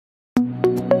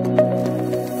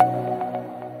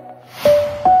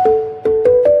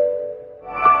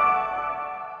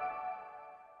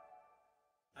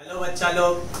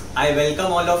Hello, I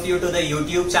welcome all of you to the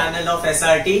YouTube channel of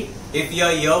SRT. If you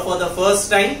are here for the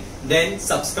first time, then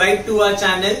subscribe to our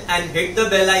channel and hit the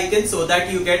bell icon so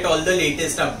that you get all the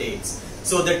latest updates.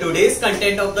 So the today's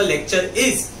content of the lecture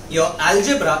is your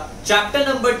Algebra chapter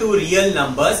number 2 real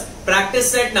numbers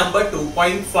practice set number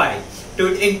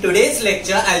 2.5. In today's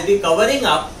lecture, I'll be covering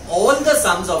up all the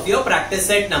sums of your practice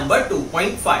set number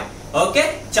 2.5.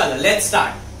 Okay, chalo, let's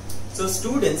start. So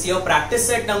students, your practice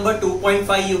set number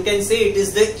 2.5, you can say it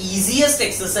is the easiest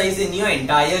exercise in your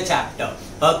entire chapter.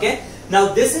 Okay,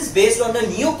 now this is based on a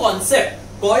new concept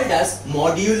called as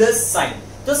modulus sign.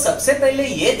 तो सबसे पहले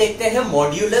ये देखते हैं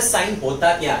modulus sign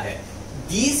होता क्या है.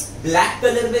 These black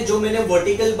color में जो मैंने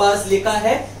vertical bars लिखा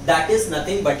है, that is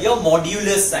nothing but your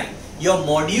modulus sign. Your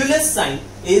modulus sign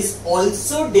is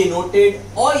also denoted,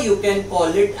 or you can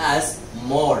call it as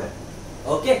mod.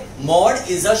 Okay, mod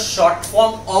is a short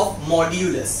form of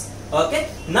modulus. Okay,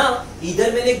 now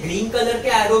इधर मैंने green color के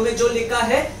arrow में जो लिखा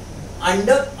है,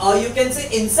 under or you can say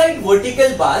inside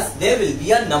vertical bars there will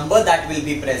be a number that will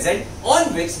be present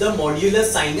on which the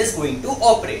modulus sign is going to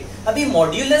operate. अभी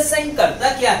modulus sign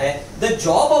करता क्या है? The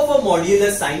job of a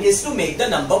modulus sign is to make the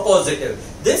number positive.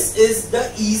 This is the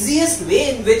easiest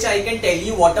way in which I can tell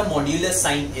you what a modulus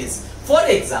sign is. For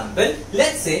example,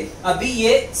 let's say अभी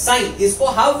ये sign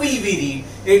इसको how will we read?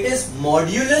 It is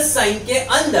modulus sign के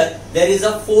अंदर there is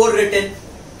a 4 written.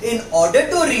 In order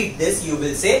to read this, you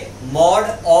will say mod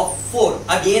of 4.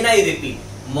 Again I repeat,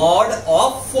 mod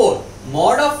of 4.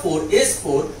 Mod of 4 is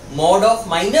 4. Mod of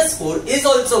minus 4 is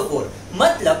also 4.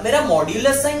 मतलब मेरा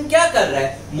modulus sign क्या कर रहा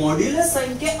है? Modulus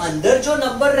sign के अंदर जो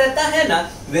number रहता है ना,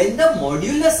 when the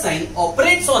modulus sign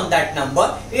operates on that number,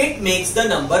 it makes the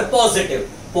number positive.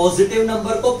 Positive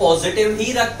number को पॉजिटिव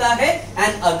ही रखता है,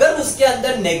 एंड अगर उसके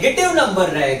अंदर नेगेटिव नंबर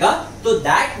रहेगा तो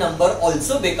that number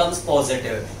also becomes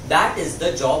positive. That is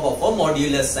the job of a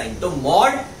modulus sign. तो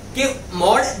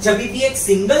mod जब भी एक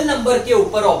सिंगल नंबर के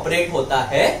ऊपर ऑपरेट होता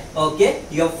है, okay,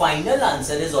 your final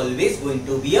answer is always going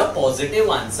to be a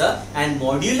positive answer, and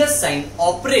modulus sign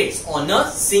operates on a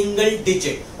single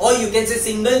digit, और you can say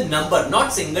single number,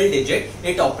 not single digit.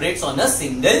 It operates on a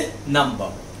single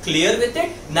number. Clear with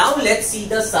it? Now let's see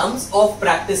the sums of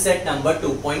practice set number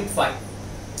 2.5.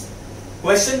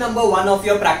 Question number 1 of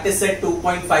your practice set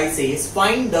 2.5 says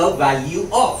find the value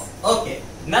of. Okay,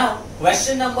 now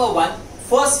question number 1,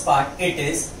 first part, it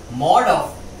is mod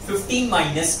of 15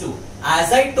 minus 2.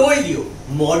 As I told you,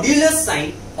 modulus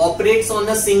sign operates on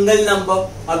a single number.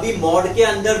 अभी mod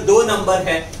के अंदर दो number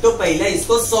है, तो पहले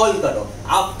इसको solve करो.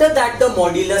 After that the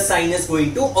modulus sign is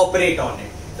going to operate on it.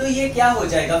 तो ये क्या हो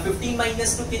जाएगा? 15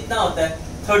 माइनस 2 कितना होता है?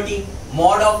 13.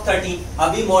 Mod of 13.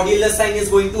 अभी modulus sign is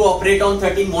going to operate on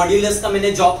 13. Modulus का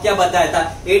मैंने जॉब क्या बताया था?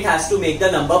 It has to make the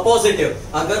number positive.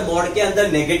 अगर मॉड के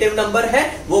अंदर नेगेटिव नंबर है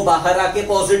वो बाहर आके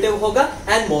पॉजिटिव होगा,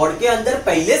 एंड मॉड के अंदर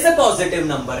पहले से पॉजिटिव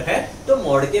नंबर है तो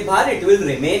मॉड के बाहर it will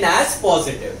remain as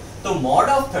positive. तो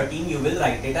mod of 13 you will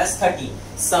write it as 13.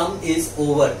 Sum is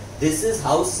over. This is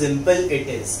how simple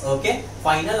it is. Okay,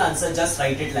 final answer just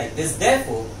write it like this.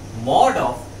 Therefore mod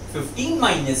of 15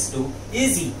 minus 2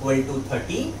 is equal to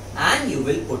 13, and you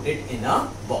will put it in a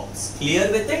box. Clear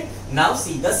with it? Now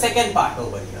see the second part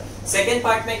over here. Second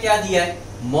part में क्या दिया है?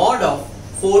 Mod of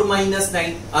 4 minus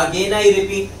 9. Again I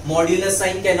repeat, modulus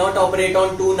sign cannot operate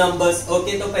on two numbers.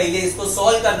 Okay, तो पहले इसको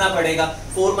solve करना पड़ेगा.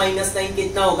 4 minus 9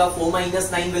 कितना होगा? 4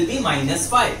 minus 9 will be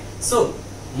minus 5. So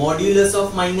modulus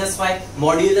of minus 5,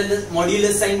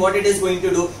 modulus sign, what it is going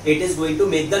to do? It is going to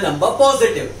make the number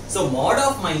positive. So mod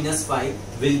of minus 5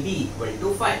 will be equal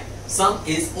to 5. Sum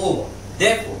is over.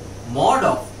 Therefore mod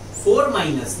of 4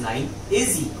 minus 9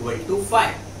 is equal to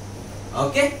 5.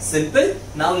 Okay, simple.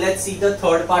 Now let's see the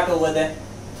third part over there.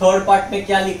 Third part में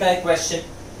क्या लिखा है question?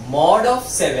 Mod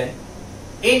of 7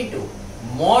 into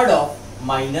mod of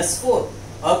minus 4.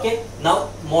 Okay, now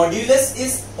modulus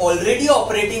is already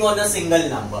operating on a single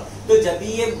number. तो जब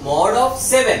भी ये mod of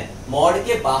 7, mod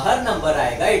के बाहर नंबर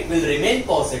आएगा, it will remain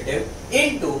positive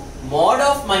into mod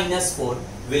of minus 4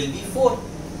 will be 4.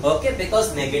 Okay,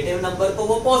 because negative number को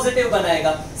वो positive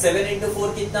बनाएगा. 7 into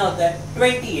 4 कितना होता है?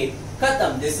 28.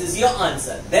 खत्म. This is your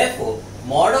answer. Therefore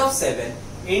mod of 7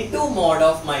 into mod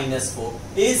of minus 4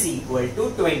 is equal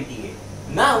to 28.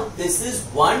 Now this is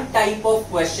one type of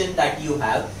question that you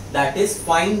have, that is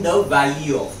find the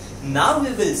value of. Now we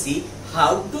will see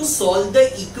how to solve the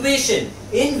equation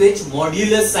in which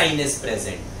modulus sign is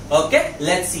present. Okay,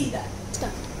 let's see that.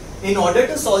 In order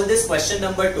to solve this question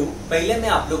number 2, पहले मैं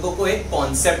आप लोगों को एक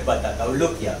concept बताता हूँ.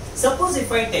 Look here. Suppose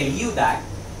if I tell you that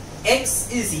x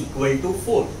is equal to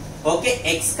 4. Okay,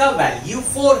 x का value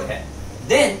 4 है.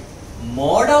 Then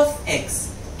mod of x,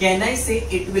 can I say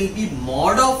it will be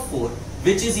mod of 4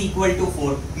 which is equal to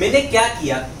 4। मैंने क्या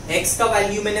किया, x का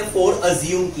value मैंने 4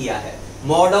 assume किया है,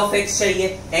 mod of x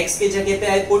चाहिए, x के जगह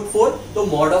पे आई पुट 4, तो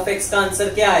मॉड ऑफ x का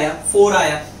आंसर क्या आया, 4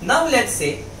 आया। Now let's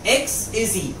say x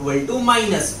is equal to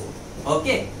 -4।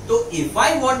 Okay, तो if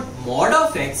I want mod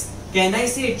of x, can I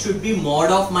से it should be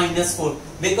mod of -4,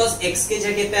 because x के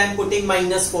जगह पे I am putting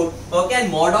 -4। Okay,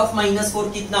 and mod of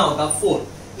 -4 कितना होगा, 4।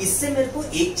 इससे मेरे को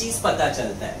एक चीज पता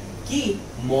चलता है कि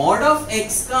मॉड ऑफ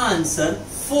x का आंसर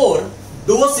 4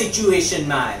 दो सिचुएशन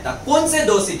में आया था। कौन से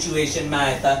दो सिचुएशन में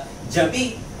आया था, जब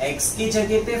भी x की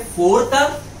जगह पे 4 था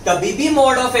तभी भी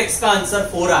मॉड ऑफ x का आंसर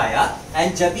 4 आया,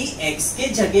 एंड जब भी x के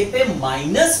जगह पे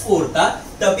 -4 था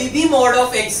तभी भी mod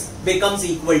of x becomes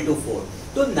equal to 4.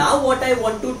 So now what I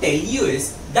want to tell you is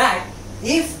that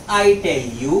if I tell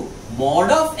you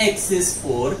mod of x is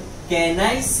 4, can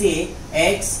I say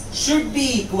x should be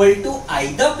equal to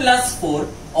either +4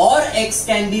 or x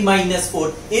can be -4?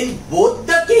 In both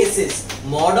the cases,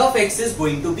 mod of x is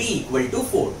going to be equal to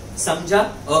 4. समझा?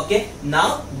 Okay. Now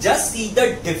just see the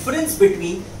difference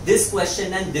between this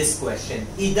question and this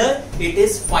question. Either it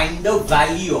is find the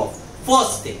value of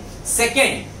first thing.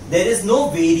 Second, there is no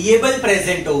variable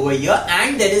present over here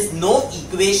and there is no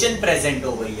equation present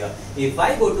over here. If I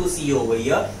go to see over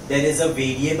here, there is a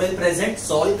variable present.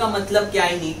 Solve का मतलब क्या?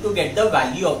 I need to get the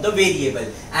value of the variable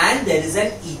and there is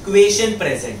an equation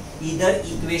present. Either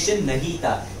equation नहीं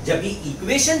था, जब भी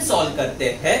equation solve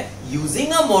करते हैं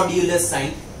using a modulus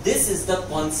sign, this is the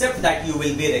concept that you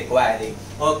will be requiring.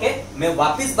 Okay? मैं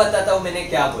वापिस बताता हूं मैंने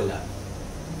क्या बोला।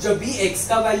 जब भी x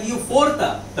का वैल्यू 4 था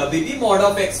तभी भी मॉड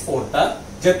ऑफ x 4 था,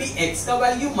 जब भी x का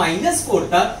वैल्यू -4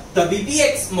 था तभी भी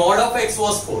x mod of x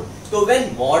was 4। तो when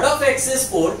mod of x is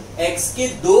 4, x के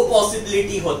दो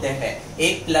पॉसिबिलिटी होते हैं,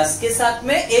 एक प्लस के साथ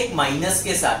में, एक माइनस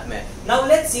के साथ में। Now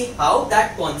let's see how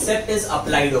that concept is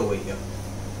applied over here.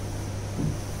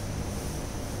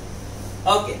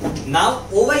 Okay, now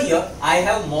over here I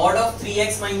have mod of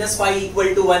 3x minus 5 equal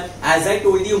to 1. As I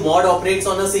told you, mod operates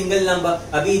on a single number.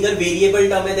 अभी इधर variable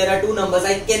term है, there are two numbers.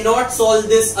 I cannot solve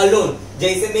this alone.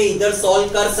 जैसे मैं इधर solve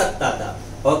कर सकता था.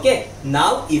 Okay, now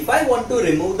if I want to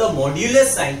remove the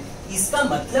modulus sign, इसका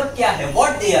मतलब क्या है?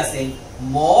 What they are saying?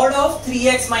 Mod of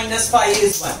 3x minus 5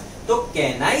 is 1. तो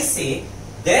can I say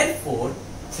therefore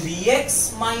 3x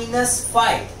minus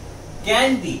 5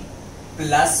 can be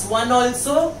 +1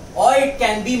 also or it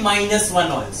can be -1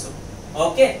 also.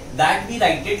 Okay, that we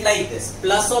write it like this,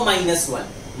 plus or -1,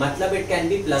 मतलब it can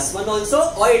be +1 also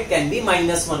or it can be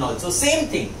 -1 also. Same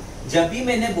thing, जब भी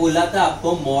मैंने बोला था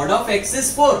आपको mod of x is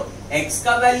 4, x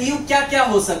का value क्या क्या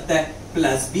हो सकता है,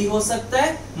 प्लस भी हो सकता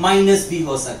है, माइनस भी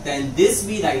हो सकता है, and this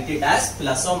we write it as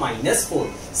plus or -4.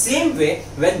 Same way,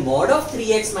 when mod of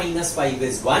 3x minus 5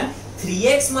 is 1,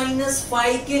 3x minus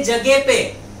 5 के जगह पे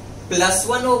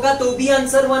 +1 होगा तो भी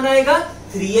आंसर 1 आएगा,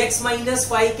 3x minus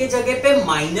 5 के जगह पे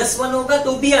 -1 होगा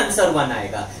तो भी आंसर 1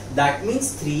 आएगा। That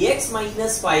means 3x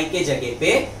minus 5 के जगह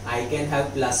पे I can have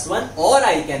 +1 or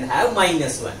I can have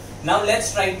 -1. Now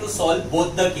let's try to solve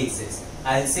both the cases.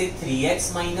 I'll say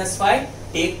 3x minus 5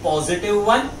 take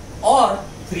 +1 or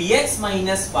 3x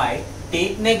minus 5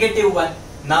 take -1.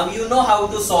 Now you know how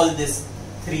to solve this.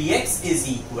 3x is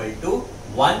equal to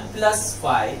 1 plus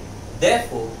 5,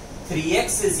 therefore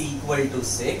 3x is equal to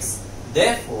 6,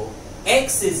 therefore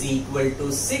x is equal to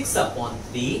 6 upon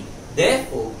 3,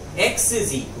 therefore x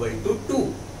is equal to 2.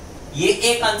 ये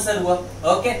एक answer हुआ।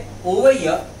 Okay, over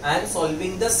here I am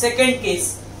solving the second case.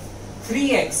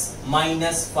 3x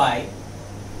minus 5,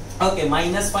 okay,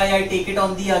 -5 I take it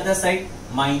on the other side,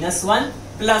 -1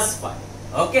 plus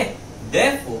 5. Okay,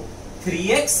 therefore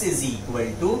 3x is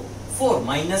equal to 4,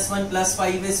 -1 plus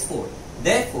 5 is 4,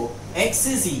 therefore x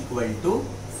is equal to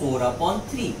 4 upon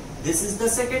 3. This is the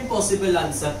second possible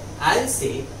answer. I'll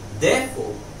say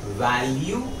therefore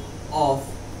value of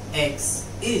x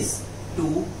is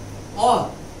 2 or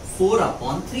 4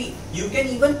 upon 3. You can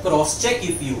even cross check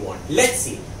if you want. Let's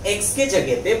see, x के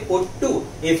जगह पे put 2.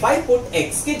 If I put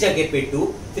x के जगह पे 2,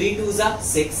 3 2s are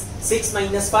 6, 6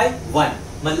 minus 5 1,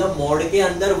 मतलब mod के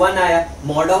अंदर 1 आया।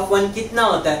 मॉड ऑफ 1 कितना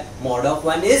होता है, mod of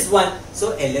 1 is 1, so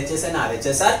LHS and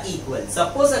RHS are equal.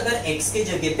 Suppose अगर x के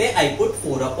जगह पे I put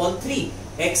 4 upon 3,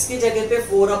 x के जगह पे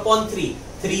 4 upon 3,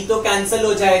 3 तो कैंसिल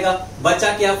हो जाएगा,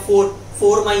 बचा क्या 4,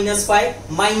 4 minus 5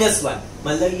 -1,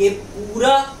 मतलब ये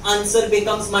पूरा answer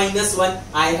becomes -1.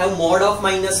 I have mod of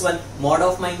 -1, mod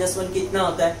of -1 कितना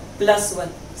होता है,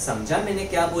 +1. समझा मैंने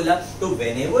क्या बोला? तो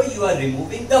whenever you are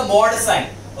removing the mod sign,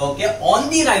 Okay, on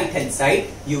the right hand side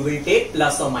you will take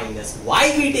plus or minus.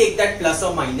 Why we take that plus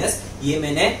or minus? ये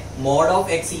मैंने mod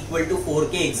of x equal to 4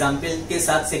 के example के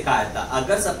साथ सिखाया था.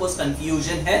 अगर suppose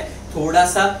confusion है थोड़ा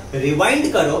सा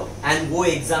रिवाइंड करो एंड वो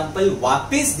एग्जाम्पल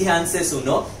वापस ध्यान से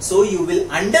सुनो, so you will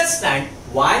understand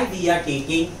why we are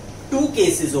taking two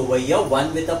cases over here,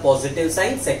 one with a positive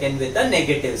sign, second with a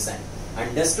negative sign.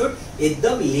 Understood?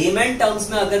 एकदम लेमैन टर्म्स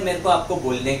में अगर मेरे को आपको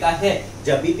बोलने का है,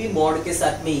 जब भी मॉड के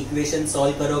साथ में इक्वेशन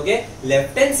सॉल्व करोगे,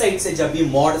 लेफ्ट हैंड साइड से जब भी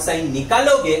मॉड साइन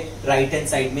निकालोगे, राइट हैंड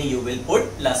साइड में यू विल पुट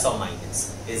प्लस और minus.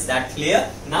 Is that clear?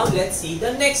 Now let's see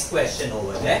the next question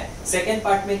over there. Second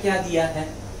part में क्या दिया है?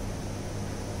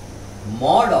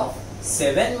 Mod of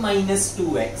 7 minus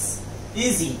 2x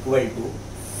is equal to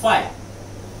 5.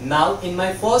 Now in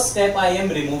my first step I am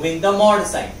removing the mod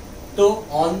sign. So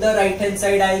on the right hand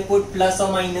side I put plus or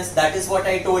minus. That is what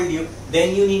I told you. Then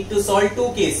you need to solve two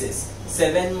cases.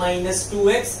 7 minus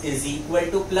 2x is equal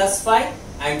to plus 5,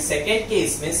 and second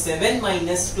case में 7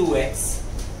 minus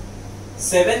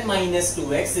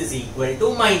 2x is equal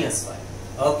to minus 5.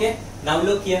 Okay. Now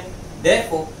look here.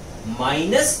 Therefore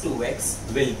minus 2x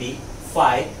will be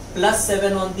 5 plus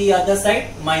 7 on the other side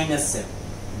minus 7.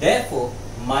 Therefore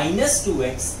minus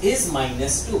 2x is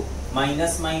minus 2.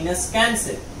 Minus minus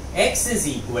cancel. X is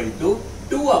equal to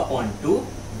 2 upon 2.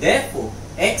 Therefore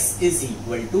x is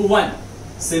equal to 1.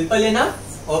 Simple enough?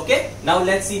 Okay. Now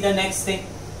let's see the next thing.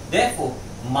 Therefore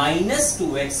minus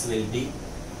 2x will be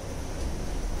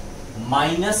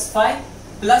minus 5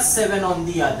 plus 7 on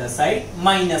the other side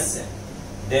minus 7.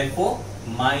 Therefore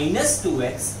minus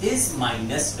 2x is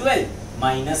minus 12.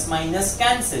 Minus minus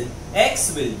cancel.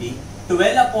 X will be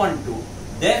 12 upon 2.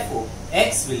 Therefore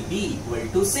x will be equal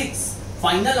to 6.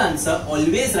 Final answer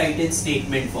always write in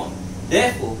statement form.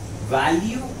 Therefore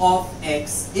value of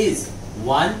x is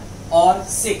 1 or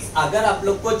 6. अगर आप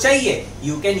लोग को चाहिए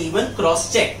you can even cross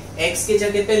check. x के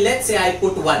जगह पे let's say I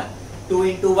put 1. 2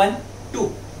 into 1 2.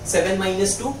 7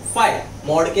 minus 2 5.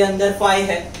 mod के अंदर 5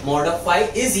 है. mod of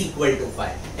 5 is equal to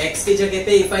 5. x के जगह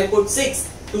पे if I put 6,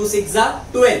 2 6 are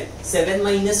 12. 7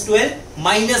 minus 12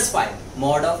 minus 5.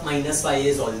 mod of minus 5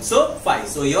 is also 5.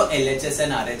 So your LHS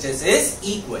and RHS is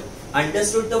equal.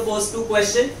 Understood the first two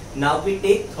questions? Now we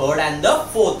take third and the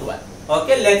fourth one.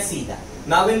 Okay, let's see that.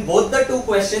 Now in both the two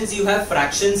questions you have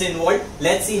fractions involved.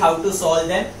 Let's see how to solve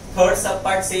them. Third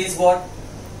subpart says what?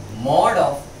 Mod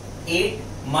of 8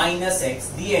 minus x,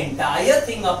 the entire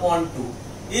thing upon 2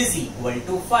 is equal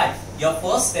to 5. Your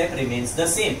first step remains the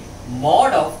same.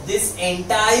 Mod of this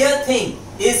entire thing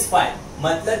is 5.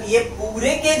 मतलब ये पूरे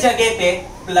के जगह पे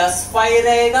plus 5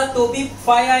 रहेगा तो भी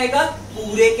 5 आएगा,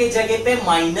 पूरे के जगह पे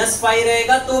माइनस 5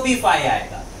 रहेगा तो भी 5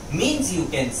 आएगा. Means you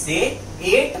can say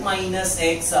 8 minus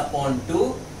x upon 2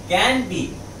 can be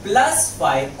plus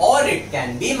 5 or it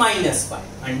can be minus 5.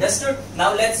 Understood?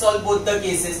 Now let's solve both the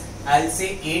cases. I'll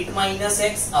say 8 minus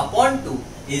x upon 2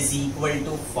 is equal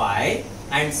to 5,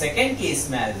 and second case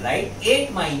में I'll write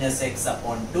 8 minus x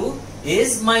upon 2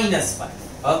 is minus 5.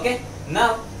 Okay.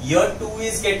 Now your 2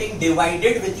 is getting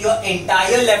divided with your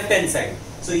entire left hand side,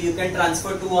 so you can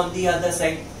transfer 2 on the other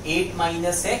side. 8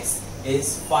 minus x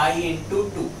is 5 into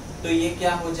 2. तो ये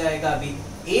क्या हो जाएगा अभी?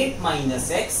 8 minus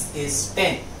x is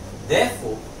 10.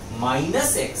 Therefore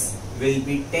minus x will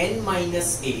be 10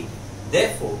 minus 8.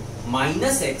 Therefore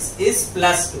minus x is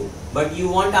plus 2. But you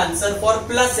want answer for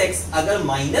plus x. अगर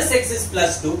minus x is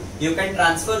plus 2, you can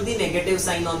transfer the negative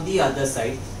sign on the other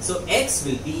side. So x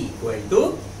will be equal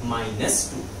to minus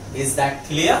 2. Is that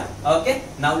clear? Okay.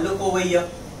 Now look over here.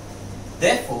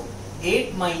 Therefore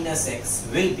 8 minus x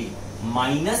will be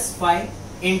minus 5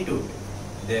 into 2.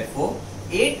 Therefore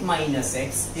 8 minus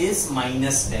x is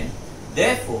minus 10.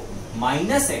 Therefore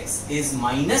minus x is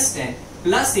minus 10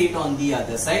 plus 8 on the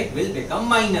other side will become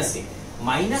minus 8.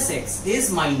 Minus x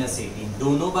is minus 18.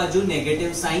 दोनों बाजू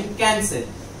negative sign cancel.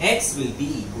 X will be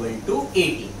equal to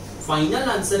 18. Final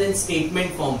answer in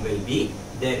statement form will be,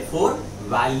 therefore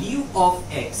value of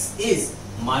x is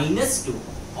minus 2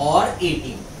 or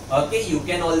 18. Okay, you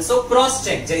can also cross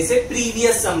check जैसे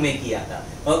previous sum में किया था.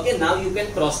 Okay, now you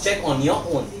can cross check on your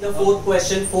own. The fourth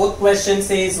question. Fourth question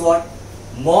says what?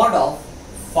 Mod of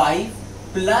 5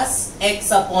 plus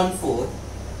x upon 4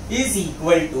 is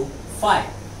equal to 5.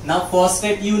 Now first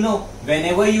step you know,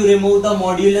 whenever you remove the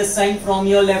modulus sign from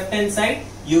your left hand side,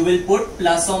 you will put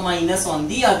plus or minus on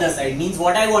the other side. Means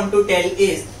what I want to tell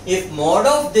is, if mod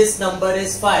of this number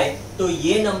is 5, तो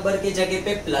ये number के जगह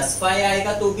पे plus 5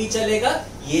 आएगा तो भी चलेगा,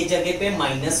 ये जगह पे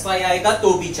minus 5 आएगा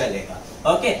तो भी चलेगा.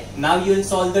 Okay, now you will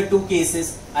solve the two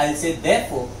cases. I'll say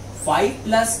therefore 5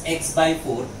 plus x by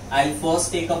 4, I'll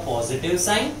first take a positive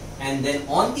sign, and then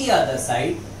on the other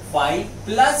side 5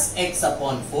 plus x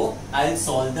upon 4. I'll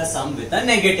solve the sum with a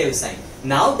negative sign.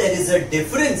 Now there is a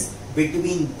difference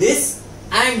between this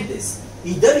and this.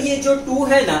 इधर ये जो 2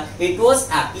 है ना, it was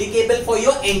applicable for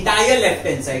your entire left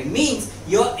hand side, means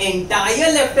your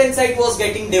entire left hand side was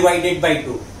getting divided by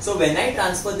 2. So when I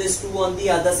transfer this 2 on the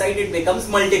other side, it becomes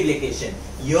multiplication.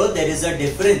 Here there is a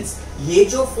difference. ये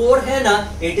जो 4 है ना,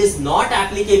 it is not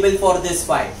applicable for this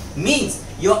 5, means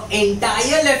your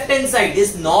entire left hand side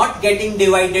is not getting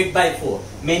divided by 4.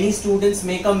 Many students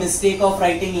make a mistake of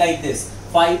writing like this.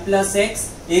 5 plus x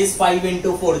is 5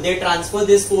 into 4. They transfer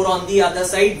this 4 on the other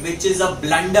side, which is a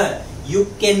blunder. You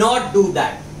cannot do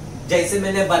that. जैसे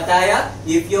मैंने बताया,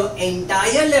 if your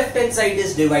entire left hand side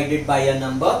is divided by a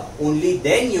number, only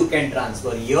then you can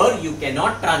transfer. Here you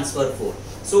cannot transfer 4.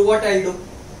 So what I'll do?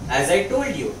 As I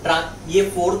told you, ये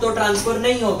 4 तो transfer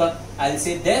नहीं होगा. I'll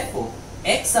say therefore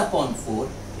x upon 4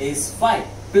 is 5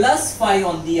 plus 5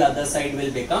 on the other side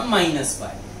will become minus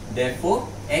 5. Therefore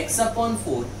x upon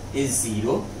 4 is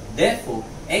 0. Therefore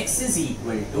x is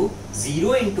equal to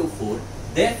 0 into 4.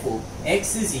 Therefore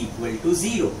x is equal to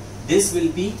 0. This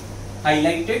will be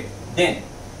highlighted. Then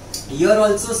here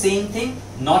also same thing,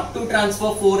 not to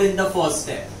transfer 4 in the first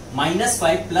step. Minus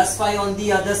 5 plus 5 on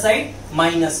the other side,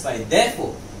 minus 5.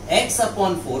 Therefore x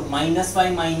upon 4 minus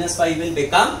 5 will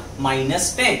become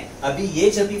minus 10. अभी ये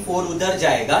जब भी 4 उधर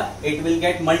जाएगा, it will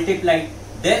get multiplied.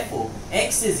 Therefore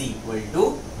x is equal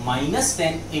to minus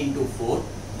 10 into 4.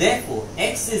 Therefore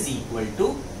x is equal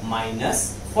to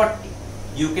minus 40.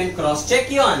 You can cross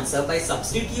check your answer by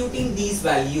substituting these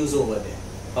values over there.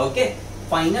 Okay.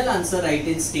 Final answer write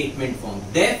in statement form.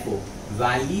 Therefore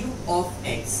value of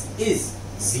x is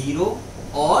 0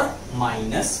 or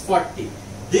minus 40.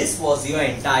 This was your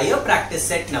entire practice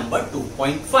set number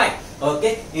 2.5.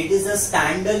 Okay, it is a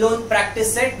standalone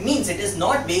practice set, means it is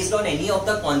not based on any of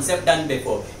the concept done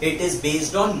before. It is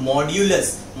based on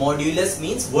modulus. Modulus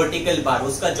means vertical bar.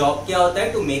 Uska job kya hota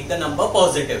hai? To make the number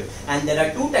positive. And there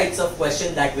are two types of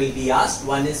questions that will be asked.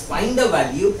 One is find the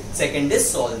value. Second is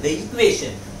solve the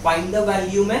equation. Find the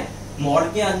value में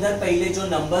mod के अंदर पहले जो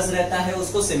numbers रहता है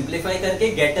उसको simplify करके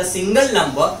get a single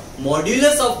number,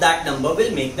 modulus of that number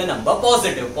will make the number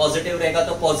positive. Positive रहेगा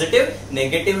तो पॉजिटिव,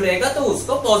 नेगेटिव रहेगा तो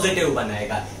उसको पॉजिटिव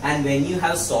बनाएगा. And when you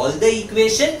have solve the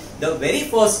equation, the very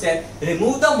first step,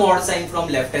 remove the mod sine from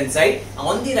left hand side.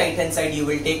 On the right hand side you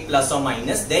will take plus और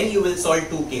minus. Then you will solve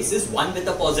to cases, one with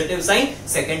a positive sign,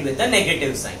 second with a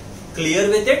negative sign. Clear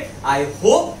with it? I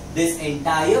hope this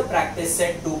entire practice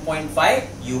set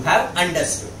 2.5 you have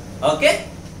understood. Okay?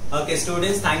 Okay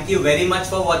students, thank you very much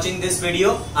for watching this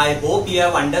video. I hope you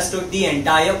have understood the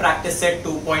entire practice set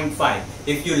 2.5.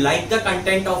 If you like the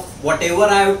content of whatever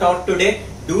I have taught today,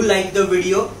 do like the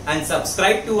video and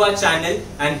subscribe to our channel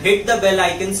and hit the bell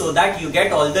icon so that you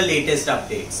get all the latest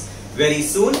updates. Very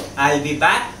soon I'll be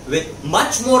back with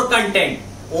much more content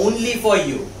only for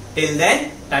you. Till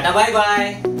then, tata bye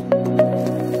bye.